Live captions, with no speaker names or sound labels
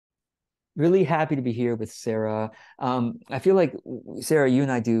Really happy to be here with Sarah. I feel like Sarah, you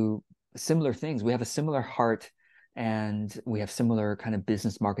and I do similar things. We have a similar heart and we have similar kind of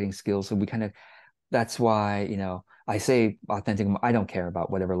business marketing skills. So we kind of that's why, I say authentic. I don't care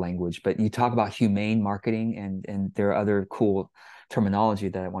about whatever language, but you talk about humane marketing and there are other cool terminology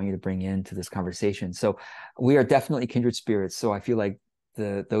that I want you to bring into this conversation. So we are definitely kindred spirits. So I feel like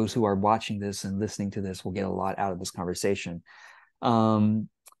those who are watching this and listening to this will get a lot out of this conversation. Um,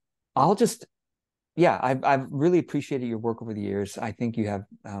 I'll just yeah, I've really appreciated your work over the years. I think you have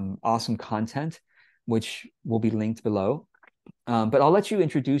awesome content, which will be linked below. But I'll let you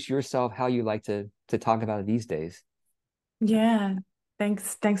introduce yourself, how you like to talk about it these days. Yeah,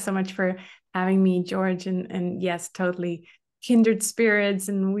 thanks so much for having me, George. And yes, totally kindred spirits,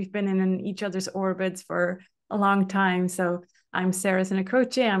 and we've been in each other's orbits for a long time. So I'm Sarah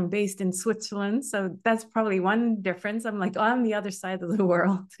Santacroce. I'm based in Switzerland, so that's probably one difference. I'm like on the other side of the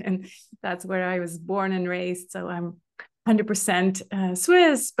world, and that's where I was born and raised. So I'm 100%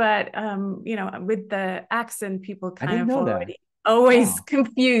 Swiss, but with the accent, people I kind didn't of know that. already always Wow.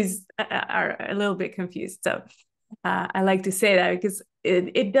 confused, are a little bit confused. So I like to say that because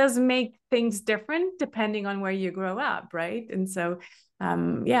it does make things different depending on where you grow up, right? And so,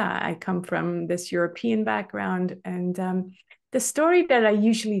 yeah, I come from this European background, and the story that I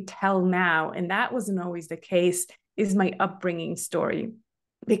usually tell now, and that wasn't always the case, is my upbringing story.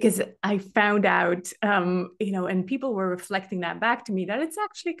 Because I found out, and people were reflecting that back to me, that it's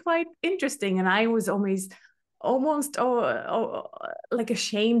actually quite interesting. And I was almost like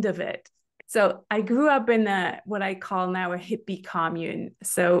ashamed of it. So I grew up in what I call now a hippie commune.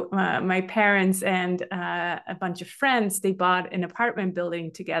 So my parents and a bunch of friends, they bought an apartment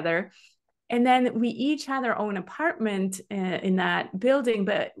building together. And then we each had our own apartment in that building,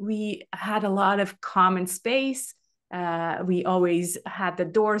 but we had a lot of common space. We always had the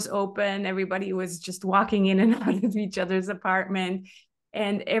doors open. Everybody was just walking in and out of each other's apartment,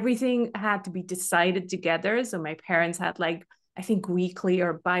 and everything had to be decided together. So my parents had, like, I think weekly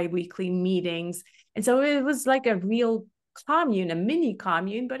or bi-weekly meetings. And so it was like a real commune, a mini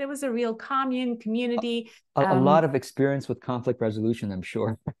commune, but it was a real commune community. A lot of experience with conflict resolution, I'm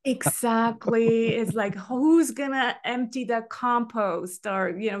sure. Exactly. It's like, who's gonna empty the compost,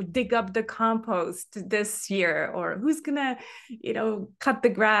 or, dig up the compost this year, or who's gonna, cut the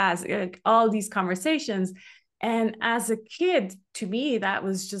grass, like all these conversations. And as a kid, to me, that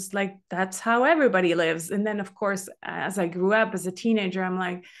was just like, that's how everybody lives. And then, of course, as I grew up as a teenager, I'm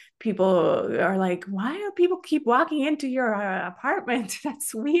like, people are like, why do people keep walking into your apartment?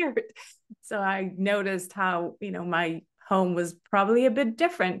 That's weird. So I noticed how, my home was probably a bit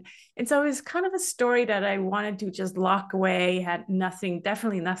different. And so it was kind of a story that I wanted to just lock away, had nothing,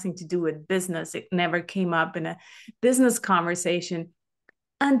 definitely nothing to do with business. It never came up in a business conversation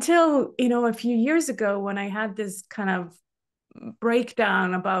until, a few years ago when I had this kind of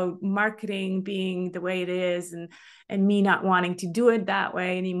breakdown about marketing being the way it is, and me not wanting to do it that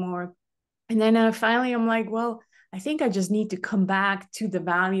way anymore. And then finally, I'm like, well, I think I just need to come back to the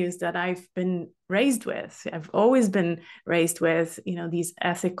values that I've been raised with. I've always been raised with, these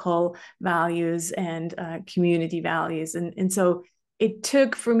ethical values and community values. And so it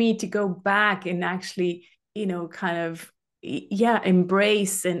took for me to go back and actually, kind of, yeah,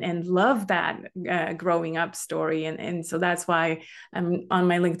 embrace and love that growing up story. And so that's why I'm on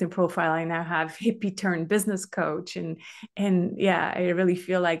my LinkedIn profile. I now have hippie turned business coach, and yeah, I really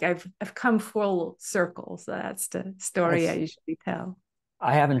feel like I've come full circle. So that's the story I That's usually tell.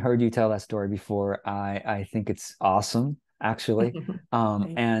 I haven't heard you tell that story before. I think it's awesome, actually.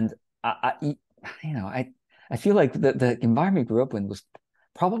 And I feel like the environment we grew up in was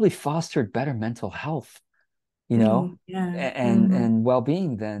probably fostered better mental health, Yeah. and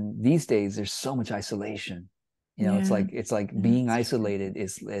well-being than these days. There's so much isolation. Yeah. It's like being That's true. isolated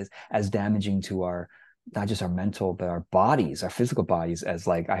is as damaging to our not just our mental but our bodies, our physical bodies, as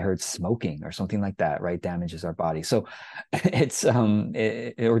like I heard smoking or something like that, right? Damages our body. So it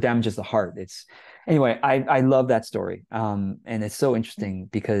or damages the heart. It's anyway, I love that story. And it's so interesting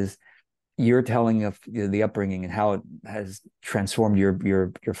because you're telling of the upbringing and how it has transformed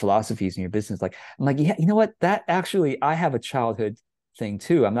your philosophies and your business. Like I'm like, yeah, you know what? That actually, I have a childhood thing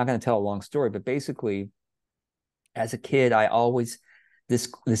too. I'm not going to tell a long story, but basically, as a kid, I always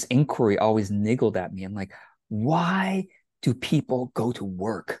this inquiry always niggled at me. I'm like, why do people go to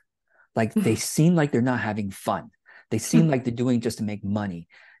work? Like they seem like they're not having fun. They seem like they're doing just to make money.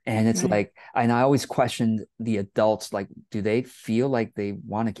 And it's Right. like, and I always questioned the adults, like, do they feel like they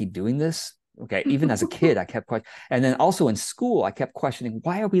want to keep doing this? Okay, even as a kid, I kept questioning. And then also in school, I kept questioning,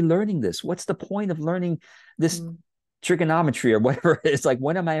 why are we learning this? What's the point of learning this trigonometry or whatever it is. Like,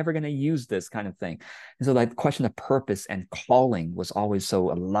 when am I ever going to use this kind of thing? And so, like, the question of purpose and calling was always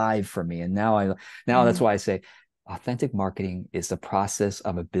so alive for me. And now that's Mm. why I say authentic marketing is the process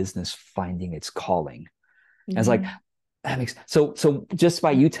of a business finding its calling. And it's like, Yeah. that makes so just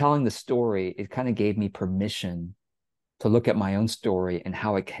by you telling the story, it kind of gave me permission to look at my own story and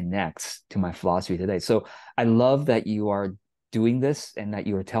how it connects to my philosophy today. So I love that you are doing this and that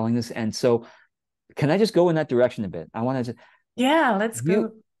you are telling this. And so, can I just go in that direction a bit? I want to, Yeah, let's go.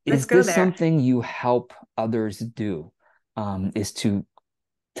 you, Let's is go this there. something you help others do? Is to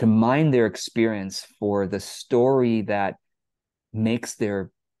mine their experience for the story that makes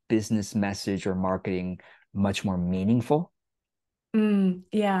their business message or marketing much more meaningful?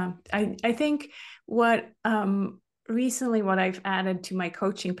 Yeah, I think what recently what I've added to my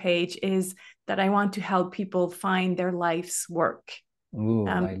coaching page is that I want to help people find their life's work. Ooh,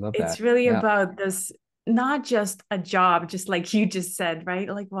 I love It's that. really Yeah. about this, not just a job, just like you just said, right?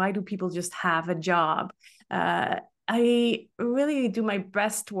 Like, why do people just have a job? Uh, I really do my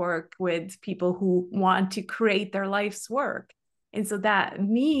best work with people who want to create their life's work. And so that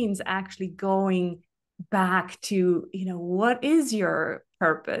means actually going back to, what is your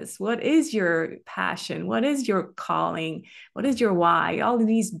purpose? What is your passion? What is your calling? What is your why? All of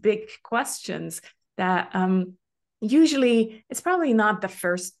these big questions that usually it's probably not the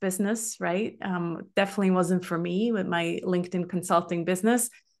first business, right? Definitely wasn't for me with my LinkedIn consulting business.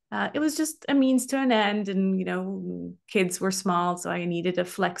 It was just a means to an end, and kids were small, so I needed a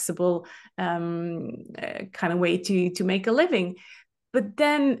flexible kind of way to make a living. But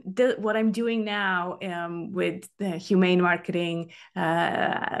then what I'm doing now with the Humane Marketing,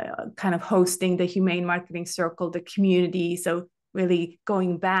 kind of hosting the Humane Marketing Circle, the community. So really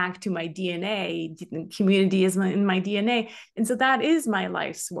going back to my DNA, community is in my DNA. And so that is my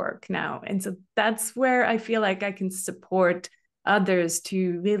life's work now. And so that's where I feel like I can support others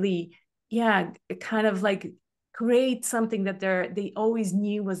to really, yeah, kind of like create something that they always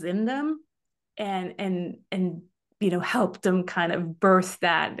knew was in them, and help them kind of birth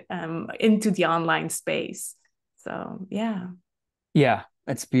that into the online space. So yeah. Yeah,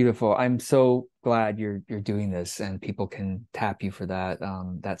 that's beautiful. I'm so glad you're doing this and people can tap you for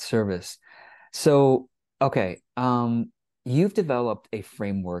that service. So, okay, you've developed a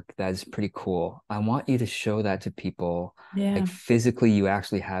framework that is pretty cool. I want you to show that to people. Yeah. Like, physically, you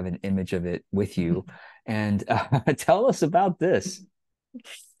actually have an image of it with you. And tell us about this.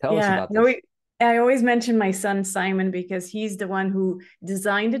 Tell us Yeah, about no, this. I always mention my son Simon because he's the one who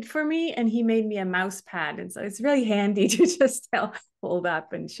designed it for me, and he made me a mouse pad, and so it's really handy to just hold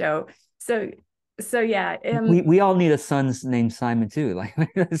up and show. So, so yeah, We all need a son's named Simon too. Like,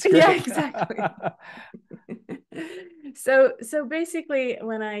 that's yeah, great. exactly. So basically,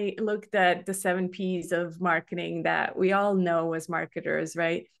 when I looked at the 7 P's of marketing that we all know as marketers,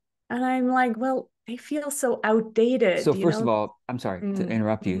 right? And I'm like, well, they feel so So outdated, first of all, I'm sorry to Mm,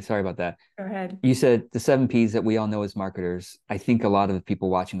 interrupt you. mhm. Sorry about that. Go ahead. You said the 7 P's that we all know as marketers. I think a lot of the people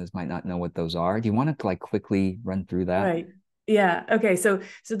watching this might not know what those are. Do you want to like quickly run through that? Right. Yeah. Okay. So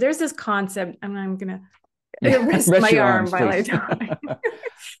there's this concept, and I'm gonna Yeah, rest rest my your arm arms, while I please. talk.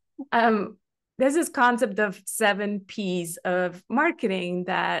 um, there's this concept of 7 P's of marketing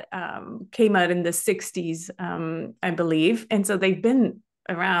that came out in the 60s, I believe. And so they've been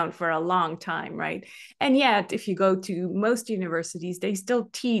around for a long time, right? And yet, if you go to most universities, they still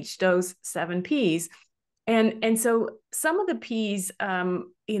teach those 7 P's. And so some of the P's,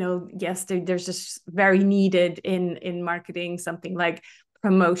 yes, there's just very needed in marketing, something like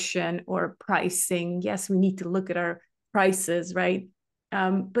promotion or pricing. Yes, we need to look at our prices, right?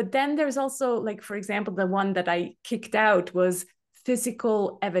 But then there's also, like, for example, the one that I kicked out was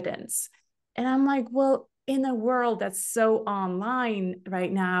physical evidence. And I'm like, well, in a world that's so online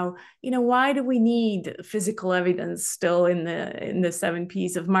right now, why do we need physical evidence still in the 7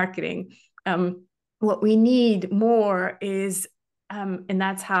 P's of marketing? What we need more is, and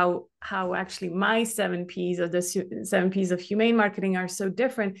that's how actually my 7 P's or the 7 P's of humane marketing are so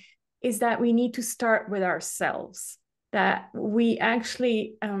different, is that we need to start with ourselves. That we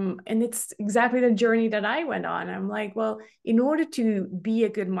actually, and it's exactly the journey that I went on. I'm like, well, in order to be a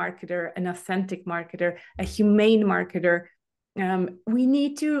good marketer, an authentic marketer, a humane marketer, we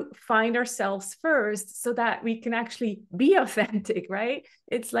need to find ourselves first so that we can actually be authentic, right?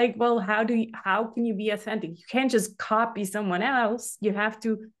 It's like, well, how can you be authentic? You can't just copy someone else. You have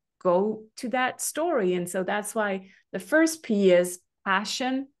to go to that story. And so that's why the first P is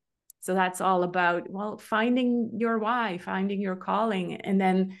passion. So that's all about, well, finding your why, finding your calling. And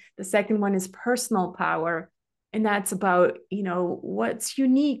then the second one is personal power. And that's about, what's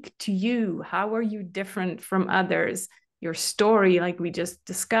unique to you? How are you different from others? Your story, like we just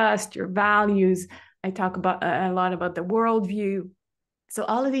discussed, your values. I talk about a lot about the worldview. So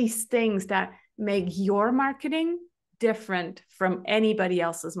all of these things that make your marketing different from anybody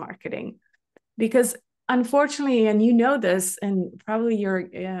else's marketing. Because unfortunately, and you know this, and probably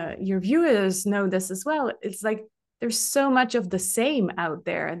your viewers know this as well, it's like there's so much of the same out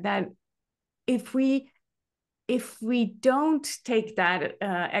there that if we don't take that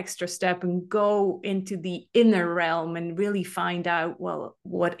extra step and go into the inner realm and really find out, well,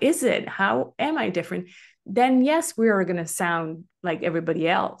 what is it? How am I different? Then yes, we are going to sound like everybody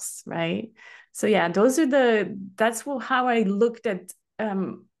else, right? So yeah, that's how I looked at.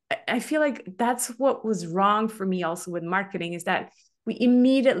 I feel like that's what was wrong for me also with marketing, is that we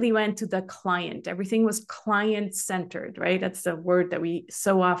immediately went to the client. Everything was client centered, right? That's the word that we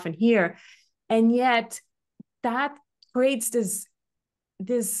so often hear. And yet that creates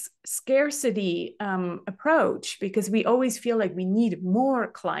this scarcity approach, because we always feel like we need more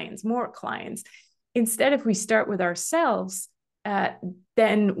clients. Instead, if we start with ourselves,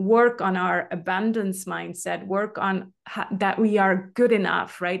 then work on our abundance mindset, work on that we are good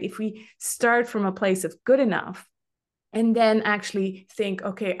enough, right? If we start from a place of good enough, and then actually think,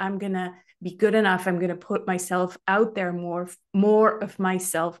 okay, I'm gonna be good enough, I'm gonna put myself out there more of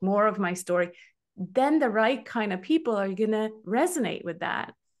myself, more of my story, then the right kind of people are gonna resonate with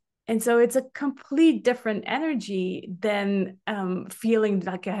that. And so it's a complete different energy than feeling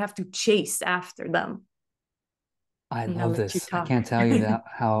like I have to chase after them. I And I'll love let you this. I can't talk. tell you that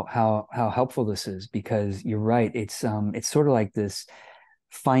how helpful this is, because you're right. It's sort of like this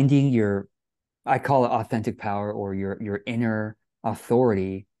finding your, I call it authentic power, or your inner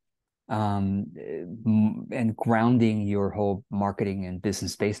authority, and grounding your whole marketing and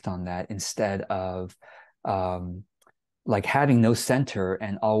business based on that, instead of um, like having no center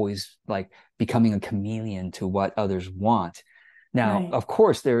and always like becoming a chameleon to what others want. Now, Right. of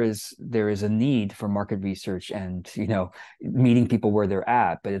course, there is a need for market research and meeting people where they're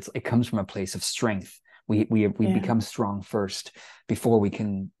at, but it comes from a place of strength. We Yeah. become strong first before we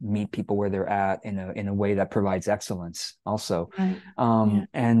can meet people where they're at in a way that provides excellence also. Right. Yeah.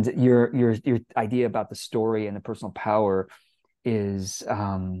 And your idea about the story and the personal power is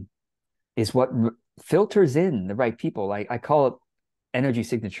what filters in the right people. Like I call it energy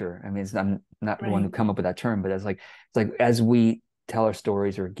signature. I mean, I'm not the one who Right. come up with that term, but it's like as we tell our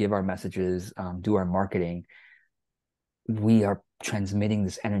stories or give our messages, do our marketing, we are transmitting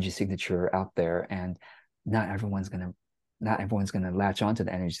this energy signature out there, and not everyone's gonna not everyone's gonna latch onto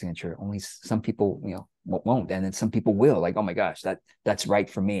the energy signature. Only some people, won't, and then some people will. Like, oh my gosh, that's right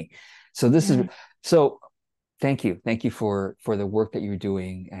for me. So this is Right. so. Thank you for the work that you're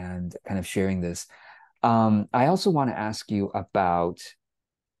doing and kind of sharing this. I also want to ask you about,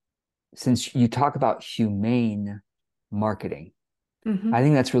 since you talk about humane marketing, I Mm-hmm.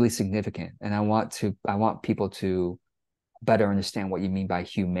 think that's really significant. And I want people to better understand what you mean by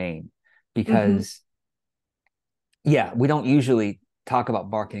humane, Mm-hmm. because yeah, we don't usually talk about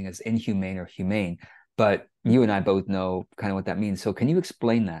marketing as inhumane or humane, but you and I both know kind of what that means. So can you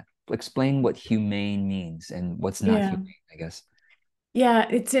explain that? Explain what humane means and what's not Yeah. humane, I guess. Yeah,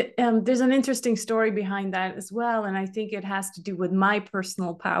 there's an interesting story behind that as well, and I think it has to do with my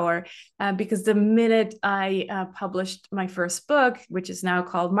personal power, because the minute I published my first book, which is now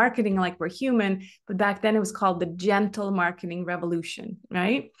called Marketing Like We're Human, but back then it was called the Gentle Marketing Revolution,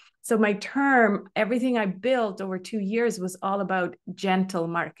 right? So my term, everything I built over 2 years was all about gentle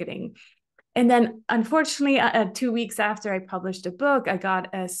marketing. And then, unfortunately, 2 weeks after I published a book, I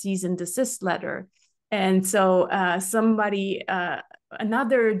got a cease and desist letter. And so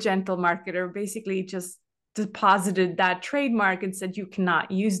another gentle marketer basically just deposited that trademark and said, you cannot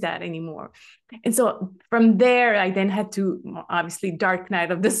use that anymore. And so from there, I then had to, obviously, dark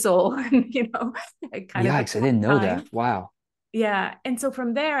night of the soul, and, kind of a Yikes, I didn't know that. time. Wow. Yeah. And so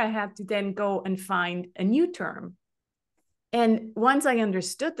from there, I had to then go and find a new term. And once I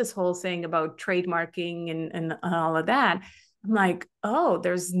understood this whole thing about trademarking and all of that, I'm like, oh,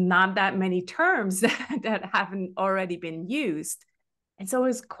 there's not that many terms that haven't already been used. And so it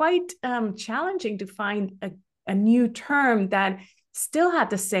was quite challenging to find a new term that still had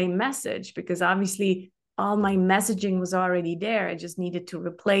the same message, because obviously all my messaging was already there. I just needed to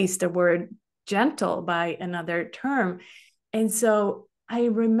replace the word gentle by another term. And so I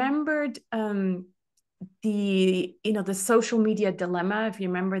remembered the social media dilemma, if you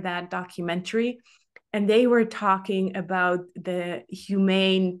remember that documentary, and they were talking about the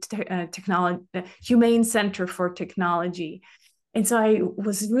humane center for technology. And so I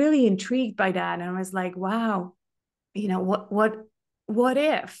was really intrigued by that, and I was like, wow, what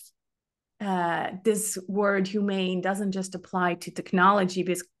if this word humane doesn't just apply to technology,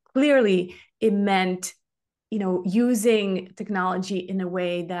 because clearly it meant, using technology in a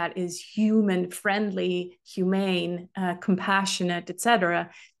way that is human friendly, humane, compassionate, etc.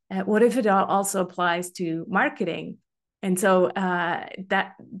 What if it also applies to marketing? And so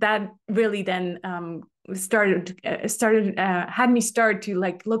that really then had me start to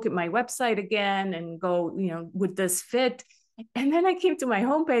like look at my website again and go, would this fit? And then I came to my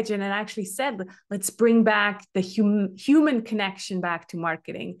homepage and it actually said, let's bring back the human connection back to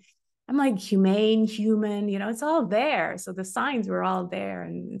marketing. I'm like, humane, human, it's all there. So the signs were all there.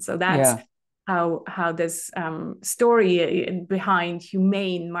 And so that's Yeah. how this story behind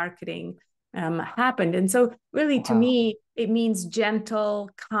humane marketing happened. And so really to Wow. me, it means gentle,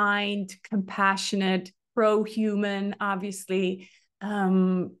 kind, compassionate, pro-human, obviously.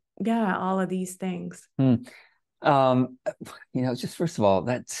 Yeah, all of these things. Hmm. Um, just first of all,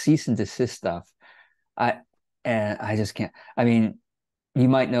 that cease and desist stuff, I and I just can't. I mean, you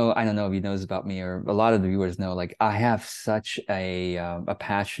might know, I don't know if you knows about me or a lot of the viewers know, like I have such a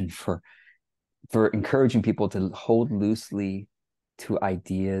passion for encouraging people to hold loosely to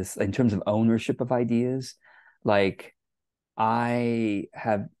ideas in terms of ownership of ideas. Like I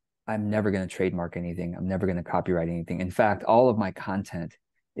have, I'm never going to trademark anything. I'm never going to copyright anything. In fact, all of my content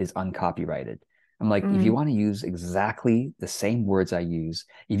is uncopyrighted. I'm like, if you Mm, want to use exactly the same words I use,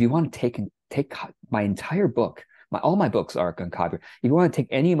 if you want to take my entire book, all my books are uncopyrighted. If you want to take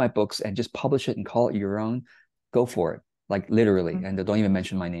any of my books and just publish it and call it your own, go for it. Like literally, mm. and don't even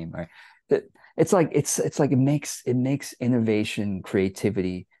mention my name. Right? It's like it makes innovation,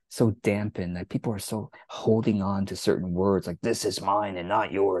 creativity so dampened that people are so holding on to certain words like this is mine and not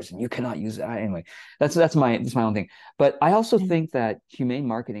yours and you cannot use it anyway. That's my own thing. But I also Mm. think that humane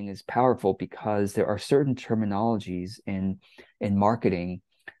marketing is powerful because there are certain terminologies in marketing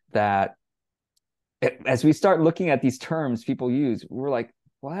that as we start looking at these terms people use, we're like,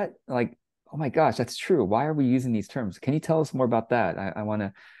 what? Like, oh my gosh, that's true. Why are we using these terms? Can you tell us more about that? I want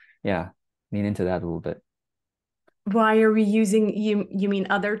to, yeah, lean into that a little bit. Why are we using, you mean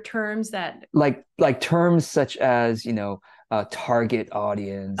other terms that? Like terms such as target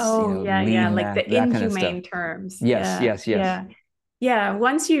audience, Oh, yeah, lead yeah, like mag, the that kind of stuff. inhumane terms. Yes, Yeah, yes, yes. yeah. Yeah,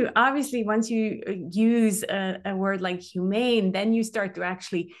 once you use a word like humane, then you start to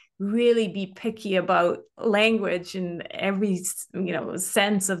actually really be picky about language and every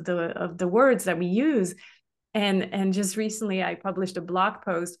sense of the words that we use. And just recently, I published a blog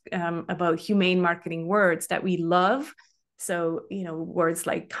post about humane marketing words that we love. So words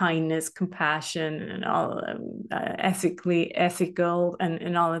like kindness, compassion, and all ethical,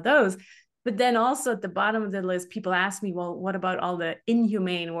 and all of those. But then also at the bottom of the list, people ask me, well, what about all the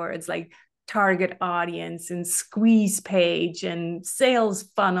inhumane words like target audience and squeeze page and sales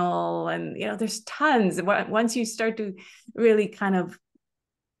funnel? And there's tons. Once you start to really kind of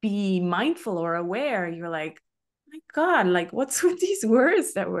be mindful or aware, you're like, my God, like what's with these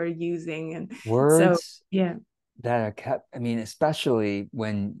words that we're using? And so, Words yeah, that are kept, I mean, especially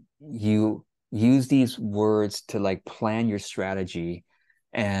when you use these words to like plan your strategy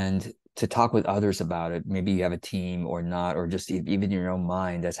and to talk with others about it. Maybe you have a team or not, or just even in your own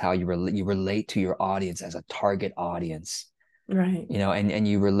mind. That's how you relate to your audience as a target audience, right, and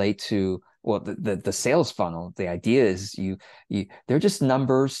you relate to, well, the sales funnel. The idea is they're just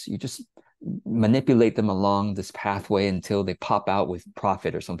numbers. You just manipulate them along this pathway until they pop out with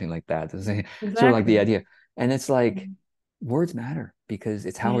profit or something like that. It's sort of like the exactly. idea. And it's like words matter because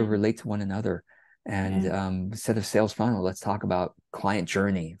it's how we Yeah, relate to one another. And yeah, instead of sales funnel, let's talk about client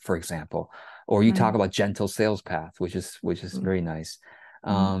journey, for example, or you talk right. about gentle sales path, which is Mm, very nice.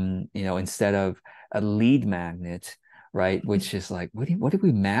 mm, Instead of a lead magnet, right? Which is like, what do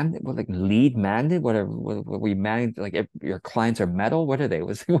we magnet? What, like lead magnet? What we magnet? Like if your clients are metal? What are they?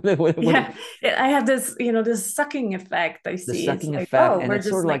 yeah. I have this sucking effect. I The see. It's sucking like, effect? oh, And we're it's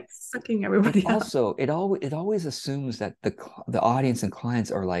sort just of like like sucking it everybody up. also it always assumes that the audience and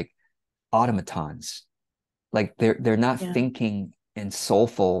clients are like automatons, like they're not Yeah, thinking in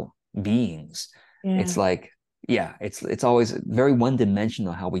soulful beings. It's yeah. like, yeah, it's always very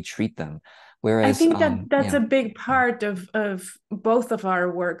one-dimensional how we treat them. I Whereas think that that's yeah. a big part of both of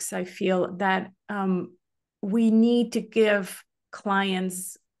our works. I feel that we need to give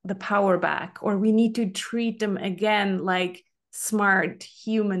clients the power back, or we need to treat them again like smart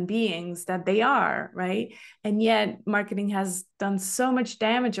human beings that they are, right? And yet, marketing has done so much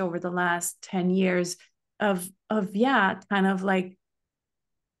damage over the last 10 years of yeah, kind of like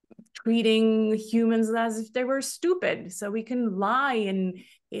treating humans as if they were stupid. So we can lie and,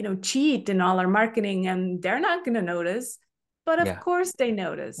 cheat in all our marketing, and they're not going to notice. But of Yeah, course they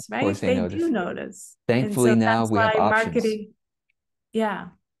notice, of course right? they They do notice. notice. And Thankfully so now that's we have why options, marketing, yeah,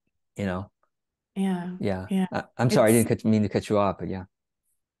 you know. yeah, Yeah. yeah. I'm sorry, I It's didn't mean to cut you off, but yeah.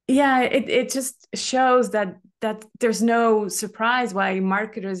 yeah, it just shows that there's no surprise why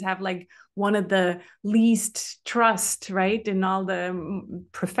marketers have like one of the least trust, right, in all the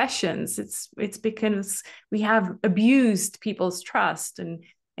professions. It's because we have abused people's trust, and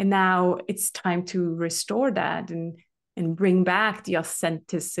now it's time to restore that and bring back the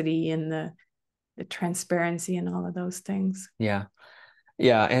authenticity and the transparency and all of those things. Yeah.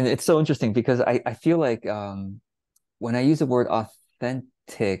 Yeah. And it's so interesting because I feel like when I use the word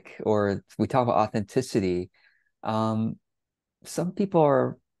authentic or we talk about authenticity, um, some people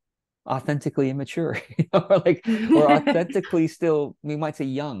are authentically immature, or authentically still, we might say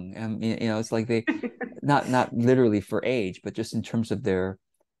young. It's like they not literally for age, but just in terms of their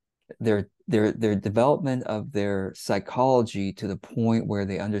development of their psychology to the point where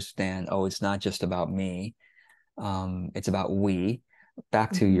they understand, oh, it's not just about me, it's about we,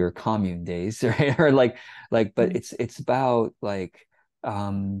 back to Mhm. your commune days, right? Or but it's about like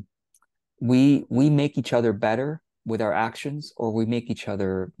um we make each other better with our actions, or we make each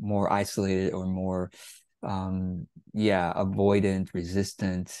other more isolated or more yeah, avoidant,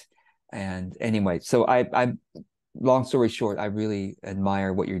 resistant. And anyway, so I long story short, I really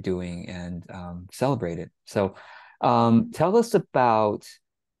admire what you're doing and celebrate it. So tell us about,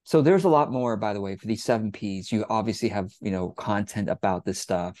 so there's a lot more, by the way, for these 7 Ps. You obviously have, content about this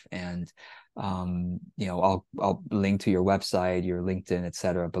stuff. And I'll link to your website, your LinkedIn,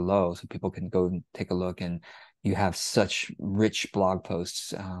 etc. below so people can go and take a look. And you have such rich blog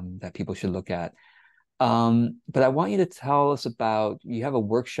posts that people should look at. But I want you to tell us about, you have a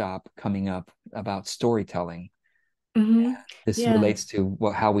workshop coming up about storytelling. Mhm. This Yeah. relates to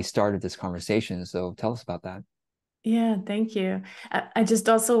how we started this conversation. So tell us about that. Yeah, thank you. I just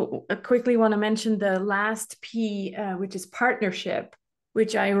also quickly want to mention the last P, which is partnership,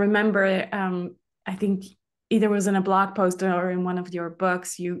 which I remember. I think either was in a blog post or in one of your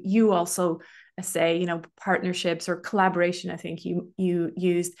books. You also say, partnerships or collaboration. I think you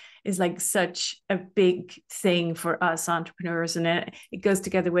used is like such a big thing for us entrepreneurs, and it goes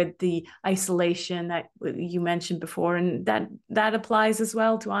together with the isolation that you mentioned before, and that applies as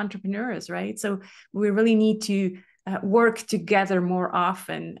well to entrepreneurs, right? So we really need to work together more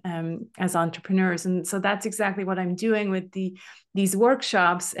often as entrepreneurs. And so that's exactly what I'm doing with these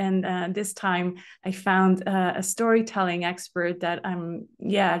workshops. And this time I found a storytelling expert that I'm,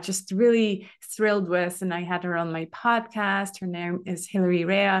 just really thrilled with. And I had her on my podcast. Her name is Hilary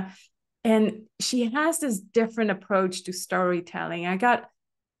Rea. And she has this different approach to storytelling. I got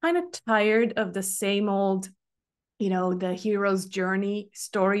kind of tired of the same old the hero's journey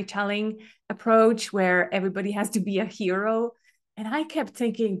storytelling approach where everybody has to be a hero. And I kept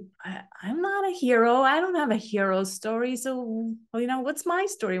thinking, I'm not a hero. I don't have a hero story. So, what's my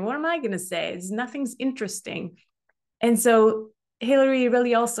story? What am I going to say? Nothing's interesting. And so Hillary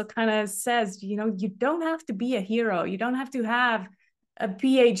really also kind of says, you don't have to be a hero. You don't have to have a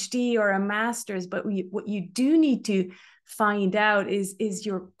PhD or a master's, but what you do need to find out is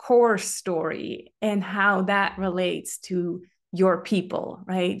your core story and how that relates to your people,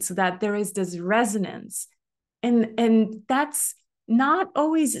 right? So that there is this resonance. And that's not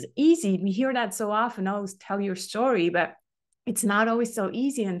always easy. We hear that so often, always tell your story, but it's not always so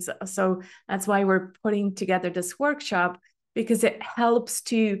easy. And so that's why we're putting together this workshop, because it helps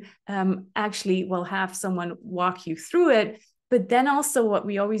to actually, well, have someone walk you through it. But then also what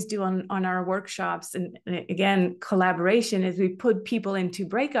we always do on our workshops, and again, collaboration, is we put people into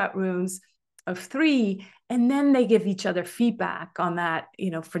breakout rooms of 3, and then they give each other feedback on that,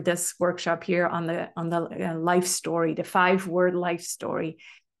 for this workshop here on the life story, the 5-word life story.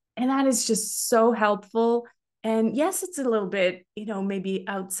 And that is just so helpful. And yes, it's a little bit, maybe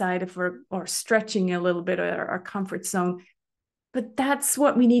outside of or stretching a little bit our comfort zone, but that's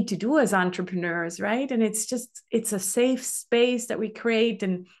what we need to do as entrepreneurs, right? And it's a safe space that we create.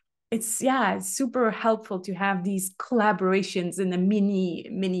 And it's super helpful to have these collaborations in a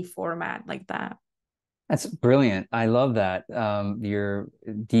mini format like that. That's brilliant. I love that. You're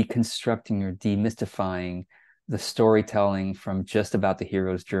deconstructing or demystifying the storytelling from just about the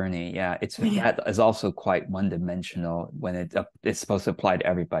hero's journey. Yeah, Yeah. that is also quite one-dimensional when it's supposed to apply to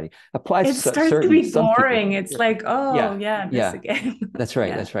everybody. Applies It to starts to certain be some people. boring. It's like, oh Yeah, yeah, this yeah, again. that's right.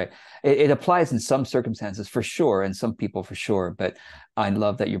 Yeah. That's right. It applies in some circumstances for sure, and some people for sure. But I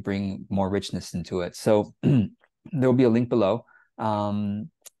love that you're bringing more richness into it. So there'll be a link below.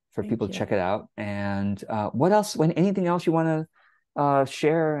 for people Thank to you. check it out. And what else? When anything else you want to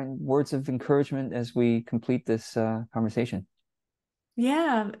share and words of encouragement as we complete this conversation?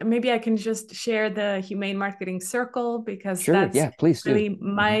 Yeah, maybe I can just share the Humane Marketing Circle because Sure. that's Yeah, please do. really Mhm.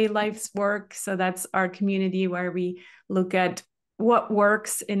 my life's work. So that's our community where we look at what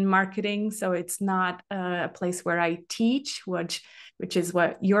works in marketing. So it's not a place where I teach, which is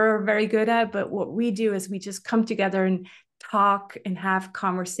what you're very good at, but what we do is we just come together and talk and have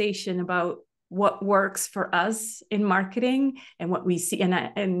conversation about what works for us in marketing and what we see.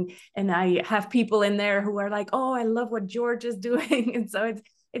 And I have people in there who are like, oh, I love what George is doing. And so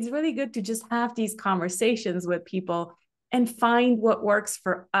it's really good to just have these conversations with people and find what works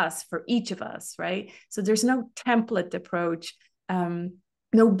for us, for each of us, right? So there's no template approach,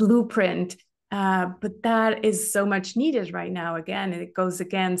 no blueprint, but that is so much needed right now. Again, it goes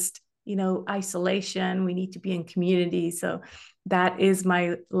against isolation. We need to be in community. So that is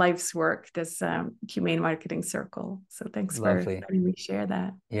my life's work, this Humane Marketing Circle. So thanks for Lovely. letting me share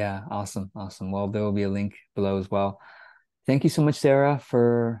that. Yeah, awesome, awesome. Well, there will be a link below as well. Thank you so much, Sarah,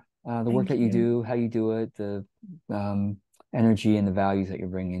 for the work Thank that you you. do, how you do it, the um, energy and the values that you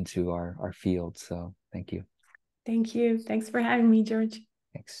bring into our field. So thank you. Thank you. Thanks for having me, George.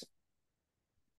 Thanks.